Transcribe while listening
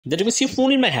That you can see a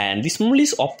phone in my hand. This model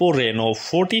is Oppo Reno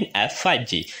 14F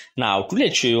 5G. Now, today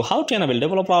I'll show you how to enable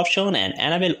developer option and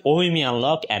enable OEM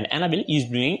unlock and enable ease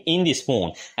viewing in this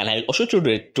phone. And I will also show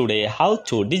you today how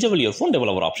to disable your phone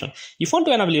developer option. If you want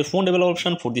to enable your phone developer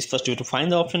option, for this first you have to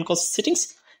find the option called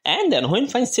settings. And then when you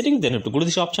find settings, then you have to go to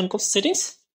this option called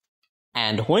settings.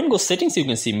 And when you go settings, you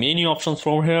can see many options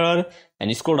from here. And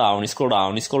you scroll down, scroll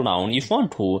down, scroll down. If you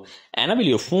want to enable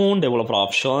your phone developer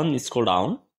option, scroll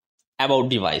down. About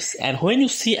device, and when you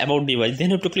see about device,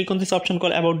 then you have to click on this option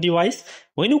called about device.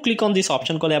 When you click on this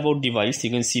option called about device,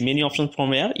 you can see many options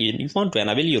from here. If you want to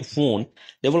enable your phone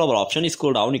developer option,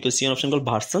 scroll down, you can see an option called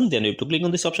version. Then you have to click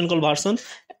on this option called version,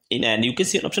 and you can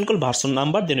see an option called version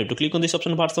number. Then you have to click on this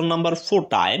option version number 4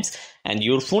 times, and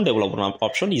your phone developer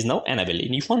option is now enabled.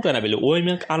 And if you want to enable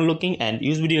OEM unlocking and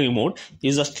use video mode,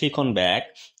 you just click on back,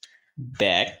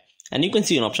 and you can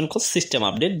see an option called system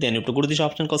update. Then you have to go to this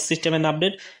option called system and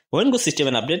update. When you go system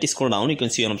and update, scroll down, you can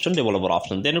see an option developer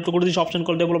option. Then you have to go to this option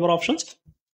called developer options.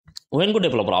 When you go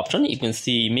developer option, you can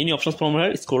see many options from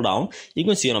here. Scroll down, you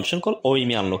can see an option called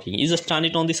OEM unlocking. You just turn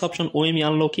it on this option OEM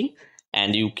unlocking,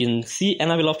 and you can see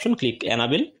enable option. Click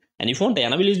enable, and if you want to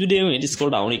enable use videoing, scroll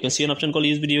down, you can see an option called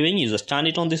use videoing. You just turn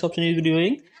it on this option use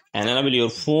videoing and enable your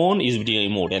phone use video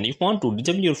mode. And if you want to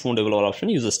disable your phone developer option,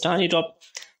 you just turn it up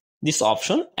this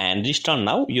option and restart.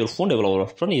 Now your phone developer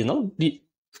option is now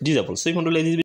disabled. So if you want to like this video,